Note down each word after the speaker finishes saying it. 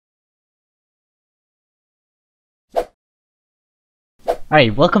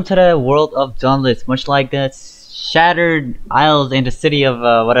Alright, welcome to the world of dauntless, much like the shattered isles in the city of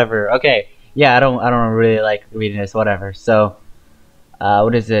whatever. Okay, yeah, I don't really like reading this, whatever. So,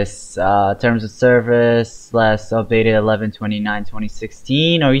 what is this? Terms of service, last updated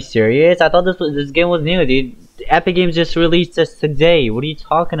 11/29/2016. Are you serious? I thought this game was new, dude. Epic Games just released this today. What are you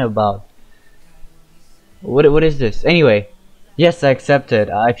talking about? What is this? Anyway, yes, I accepted.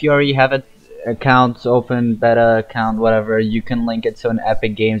 If you already have an account open, beta account, whatever, you can link it to an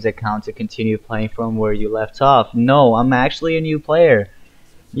Epic Games account to continue playing from where you left off. No, I'm actually a new player.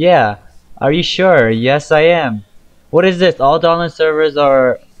 Yeah. Are you sure? Yes, I am. What is this? All Dauntless servers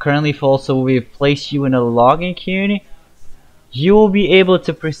are currently full, so we've placed you in a login queue. You will be able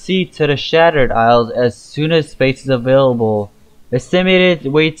to proceed to the Shattered Isles as soon as space is available. Estimated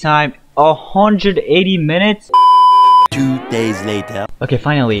wait time 180 minutes. 2 days later. Okay,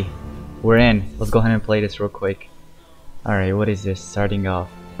 finally, we're in. Let's go ahead and play this real quick. Alright, what is this? Starting off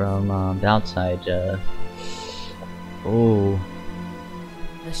from the outside. Oh,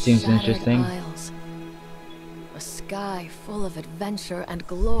 seems interesting. Isles. A sky full of adventure and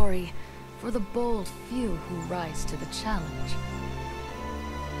glory for the bold few who rise to the challenge.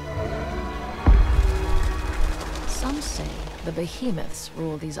 Some say the behemoths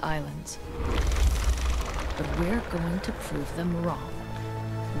rule these islands, but we're going to prove them wrong.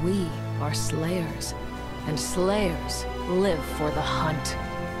 We are slayers, and slayers live for the hunt.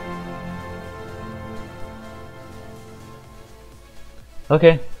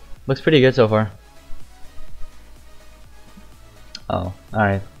 Okay, looks pretty good so far. Oh,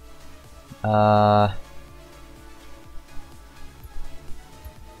 alright. Oh,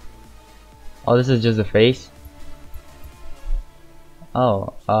 this is just a face?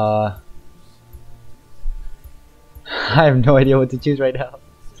 Oh, I have no idea what to choose right now.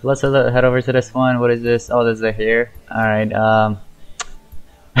 So let's head over to this one. What is this? Oh, this is a hair. Alright,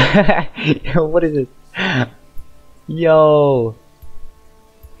 what is this? Yo!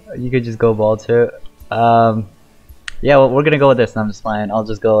 You could just go bald too. Yeah, well, we're gonna go with this. I'm just playing. I'll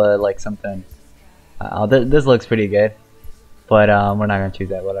just go like something. This looks pretty good, but we're not gonna choose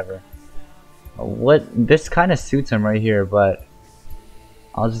that. Whatever. What? This kind of suits him right here, but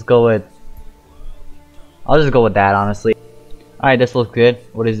I'll just go with that, honestly. Alright, this looks good.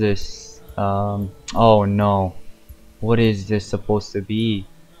 What is this? Oh no. What is this supposed to be?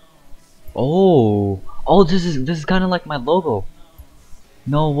 Oh, this is kind of like my logo.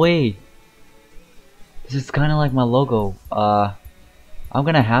 No way. This is kind of like my logo. I'm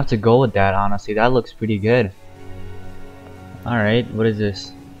gonna have to go with that, honestly. That looks pretty good. Alright, what is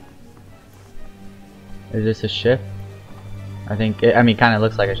this? Is this a ship? I think I mean, kind of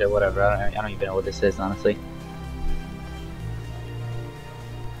looks like a ship. Whatever. I don't even know what this is, honestly.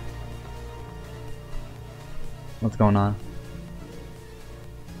 What's going on?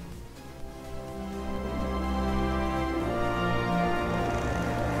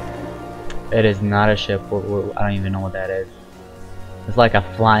 It is not a ship. I don't even know what that is. It's like a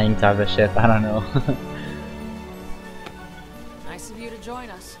flying type of ship. I don't know. Nice of you to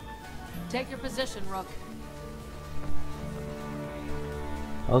join us. Take your position, Rook.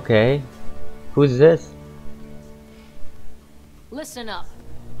 Okay. Who's this? Listen up.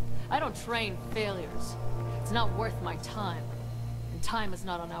 I don't train failures. It's not worth my time. And time is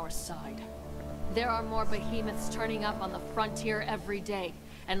not on our side. There are more behemoths turning up on the frontier every day.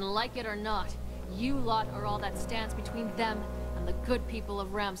 And like it or not, you lot are all that stands between them and the good people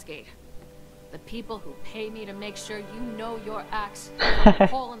of Ramsgate. The people who pay me to make sure you know your axe from a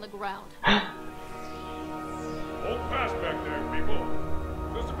hole in the ground. Hold fast back there, people.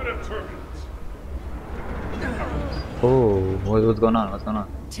 There's a bit of turbulence. Oh, what's going on? What's going on?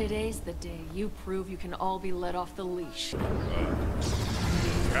 Today's the day you prove you can all be let off the leash.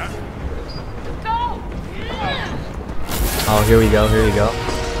 Cat? Go! Oh, here we go. Here we go.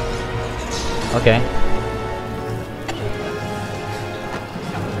 Okay.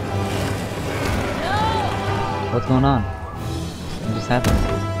 What's going on? What just happened?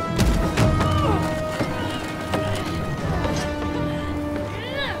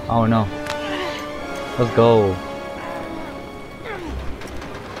 Oh no. Let's go.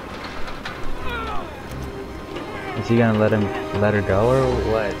 Is he gonna let her go or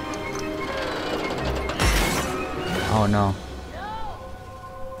what? Oh no.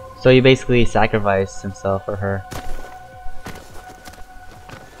 So he basically sacrificed himself for her.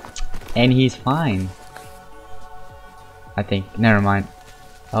 And he's fine. I think. Never mind.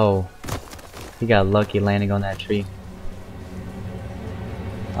 Oh. He got lucky landing on that tree.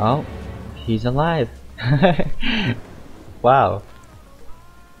 Oh. He's alive. Wow.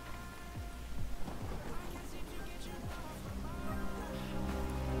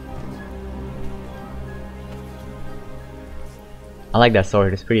 I like that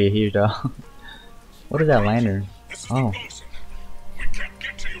sword. It's pretty huge though. What is that lantern? This is Oh. the Wilson. We can't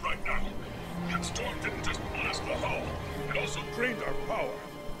get to you right now. That storm didn't just blast the hull. It also drained our power.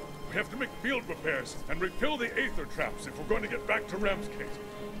 We have to make field repairs and refill the aether traps if we're going to get back to Ramsgate.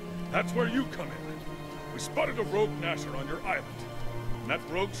 That's where you come in. We spotted a rogue Nasher on your island. And that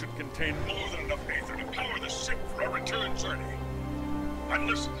rogue should contain more than enough aether to power the ship for our return journey. And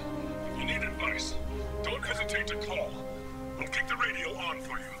listen, if you need advice, don't hesitate to call. We'll keep the radio on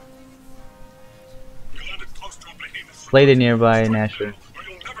for you. You landed close to a behemoth. Play the nearby Nasher. Or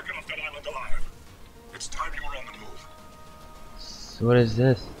you'll never get off that island alive. It's time you were on the move. So what is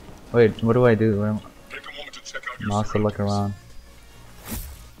this? Wait, what do I do? Where am Take a moment to check out your mouse to look surroundings. around?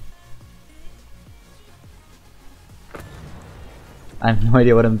 I have no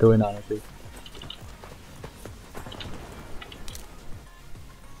idea what I'm doing, honestly.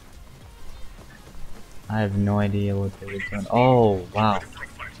 I have no idea what they were doing. Oh, wow. Ready for a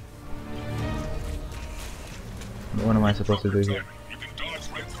fight. What am I supposed to do here? You can dodge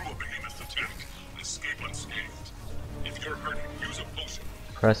right through a behemoth's attack and escape unscathed. If you're hurting, use a potion.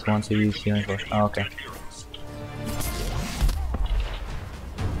 Press 1 to use healing potion. Oh, okay. Dead heroes.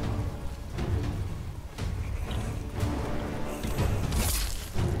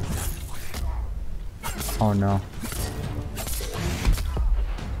 Oh no.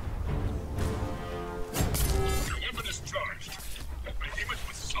 Your weapon is charged. That behemoth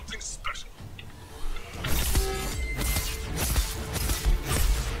was something special.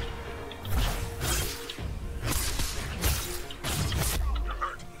 You're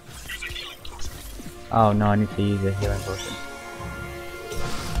hurt. Use a healing potion. Oh no, I need to use a healing potion.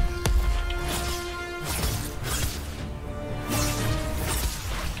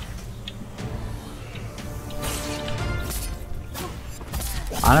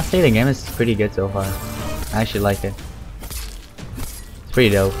 Honestly, the game is pretty good so far. I actually like it. It's pretty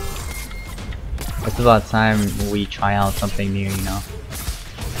dope. It's about time we try out something new, you know?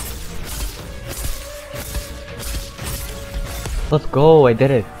 Let's go, I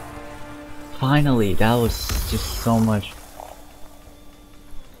did it! Finally, that was just so much.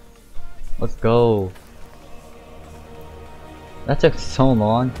 Let's go. That took so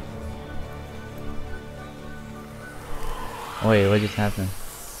long. Wait, what just happened?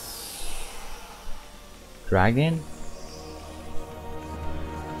 Dragon?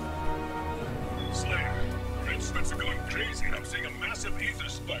 Slayer, red sweats are going crazy and I'm seeing a massive ether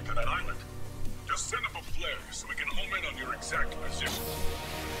spike on that island. Just send up a flare so we can home in on your exact position.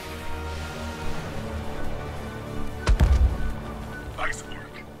 Nice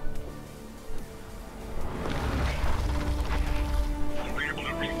work. We'll be able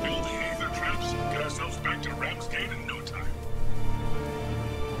to refill the aether traps and get ourselves back to Ramsgate in no time.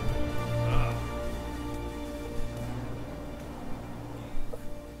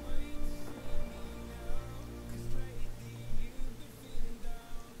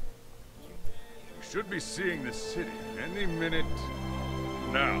 Should be seeing the city any minute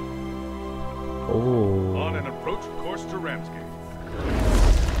now. Oh. On an approach course to Ramsgate.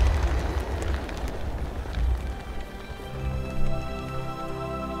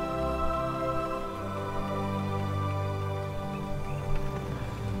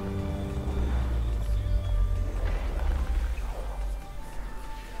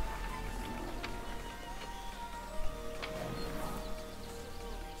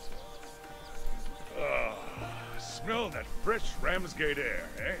 Smell that fresh Ramsgate air,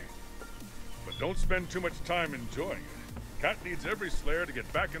 eh? But don't spend too much time enjoying it. Cat needs every Slayer to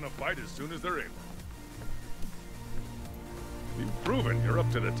get back in the fight as soon as they're able. You've proven you're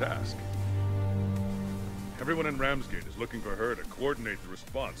up to the task. Everyone in Ramsgate is looking for her to coordinate the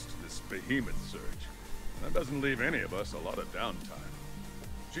response to this behemoth surge. That doesn't leave any of us a lot of downtime.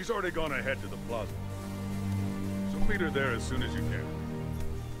 She's already gone ahead to the plaza. So meet her there as soon as you can.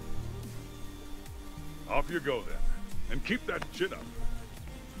 Off you go then. And keep that chin up.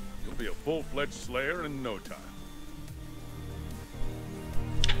 You'll be a full-fledged Slayer in no time.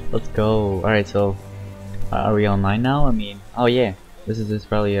 Let's go. Alright, so are we online now? I mean, oh yeah, this is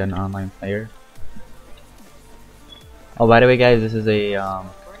probably an online player. Oh, by the way, guys, this is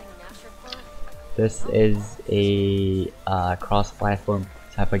a cross-platform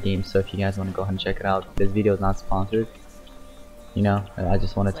type of game. So if you guys want to go ahead and check it out, this video is not sponsored. You know, I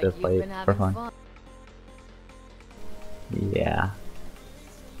just wanted to play it for fun. Yeah.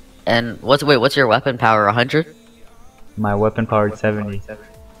 And what's your weapon power? 100? My weapon powered 70.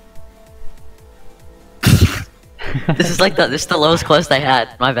 This is the lowest quest I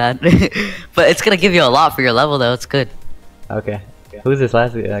had. My bad. But it's gonna give you a lot for your level though. It's good. Okay. Who's this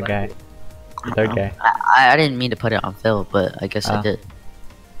last guy? It's okay. I didn't mean to put it on Phil, but I guess I did.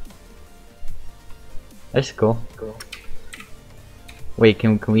 That's cool. Wait,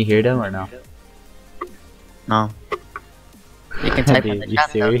 can we hear them or no? No. You can type in Dude, the you chat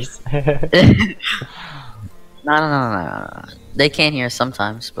though. serious? No. They can hear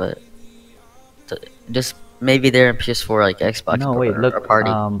sometimes, but just maybe they're in PS4 like Xbox. No, wait, look. or party.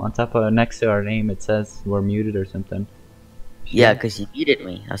 On top of next to our name, it says we're muted or something. Yeah, because you muted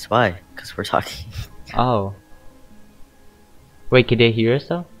me. That's why. Because we're talking. Oh. Wait, could they hear us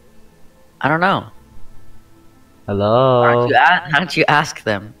though? I don't know. Hello. Why don't you ask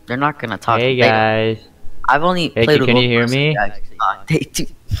them? They're not gonna talk. Hey guys. I've only Hey, played with can one you hear person, me? guys. They do.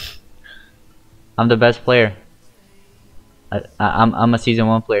 I'm the best player. I'm a season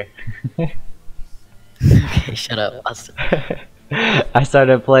 1 player. Okay, shut up. I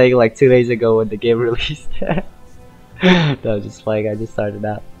started playing like 2 days ago when the game released. No, just playing. I just started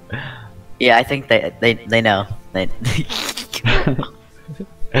out. Yeah, I think they know.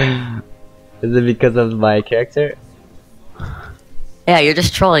 Is it because of my character? Yeah, you're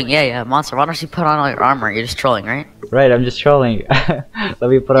just trolling. Yeah, Monster. Why don't you put on all your armor? You're just trolling, right? Right, I'm just trolling. Let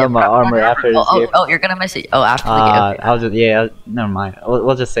me put on my armor after this game. Oh, you're gonna miss it. Oh, after the game. Okay. I'll just never mind.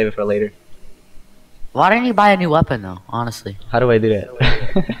 We'll just save it for later. Why didn't you buy a new weapon though? Honestly. How do I do that?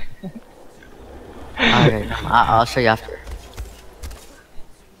 Alright, I'll show you after.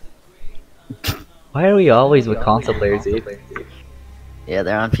 Why are we always with console players, dude? Yeah,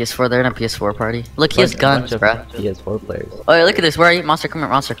 they're on PS4. They're in a PS4 party. Look, he has guns, bruh. He has 4 players. Oh, yeah, look at this. Where are you? Monster, come here.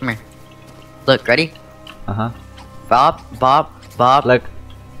 Monster, come here. Look, ready? Bob. Look.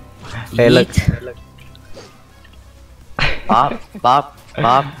 Hey, look. Yeet. Bob.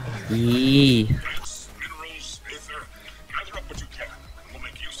 Yee. Minerals, ether, gather up what you can. We'll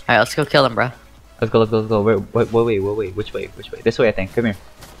make use of Alright, let's go kill him, bruh. Let's go. Wait. Which way? This way, I think. Come here.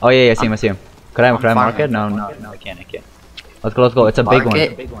 Oh yeah, I see him. Could I mark it? No, I can't. Let's go. It's a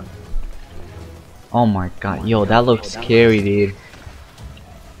big one. Oh my god, yo, that looks scary, dude.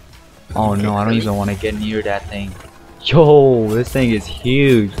 Oh no, I don't even want to get near that thing. Yo, this thing is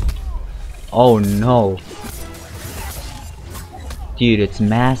huge. Oh no. Dude, it's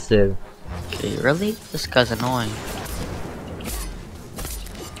massive. Okay, really? This guy's annoying.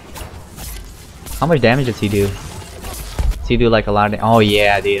 How much damage does he do? Does he do like a lot of oh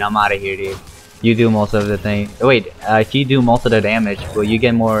yeah, dude, I'm out of here, dude. You do most of the thing. Wait, if you do most of the damage, will you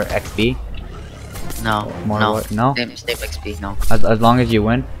get more XP? No. No? Same XP, no. As long as you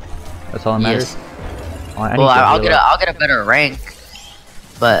win? That's all that matters? Yes. Oh, I Well, need to I'll get a better rank,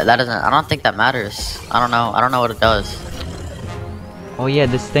 but that doesn't. I don't think that matters. I don't know what it does. Oh yeah,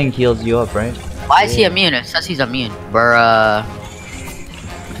 this thing heals you up, right? Why is he immune? It says he's immune. Bruh.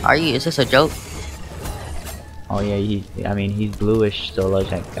 Are you? Is this a joke? Oh yeah, I mean he's bluish, so like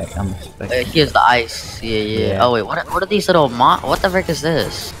I'm expecting. He has the ice. Yeah. Oh wait, what are these little what the frick is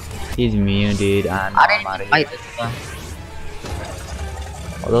this? He's immune, dude. I'm I out didn't of fight here. this guy.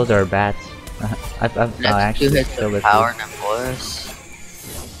 Oh, those are bats. I've actually Next 2 hits killed of it. power and force.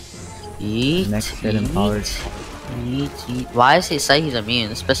 Yeet. Next hit empowered. Yeet. Why does he say he's immune?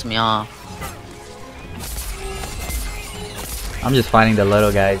 This pisses me off. I'm just fighting the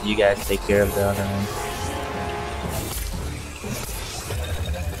little guys. You guys take care of the other ones.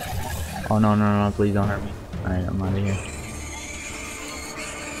 Oh no, please don't hurt me. Alright, I'm out of here.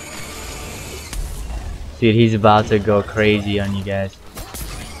 Dude, he's about to go crazy on you guys.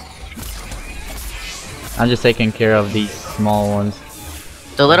 I'm just taking care of these small ones.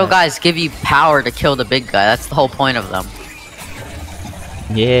 The little guys give you power to kill the big guy. That's the whole point of them.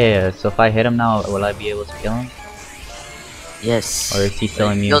 Yeah, so if I hit him now, will I be able to kill him? Yes. Or is he still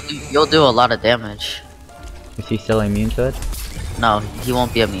immune? You'll do a lot of damage. Is he still immune to it? No, he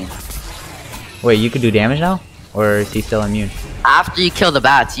won't be immune. Wait, you can do damage now? Or is he still immune? After you kill the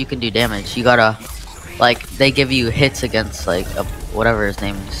bats, you can do damage. You gotta, like, they give you hits against, like, whatever his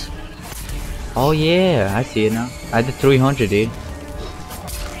name is. Oh yeah, I see it now. I did 300, dude.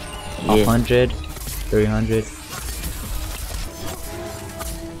 Yeah. 100, 300.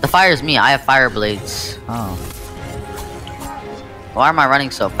 The fire is me. I have fire blades. Oh. Why am I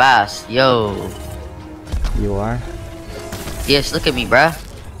running so fast? Yo. You are? Yes, look at me, bruh.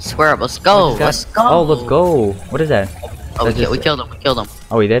 Square up. Let's go. Let's go. Oh, let's go. What is that? Oh, That's we killed him. We killed him.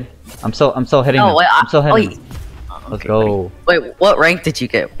 Oh, we did? I'm so hitting No, him. wait. I'm so hitting him. Let's Okay, go. Wait, what rank did you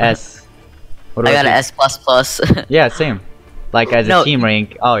get? S. What I do got an think? S++. Yeah, same. Like as No, a team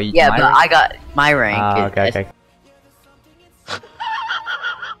rank. Oh, yeah, my but rank? I got my rank. Ah, okay.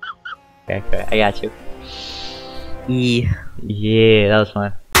 Okay, I got you. E. Yeah, that was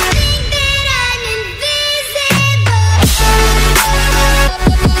fun.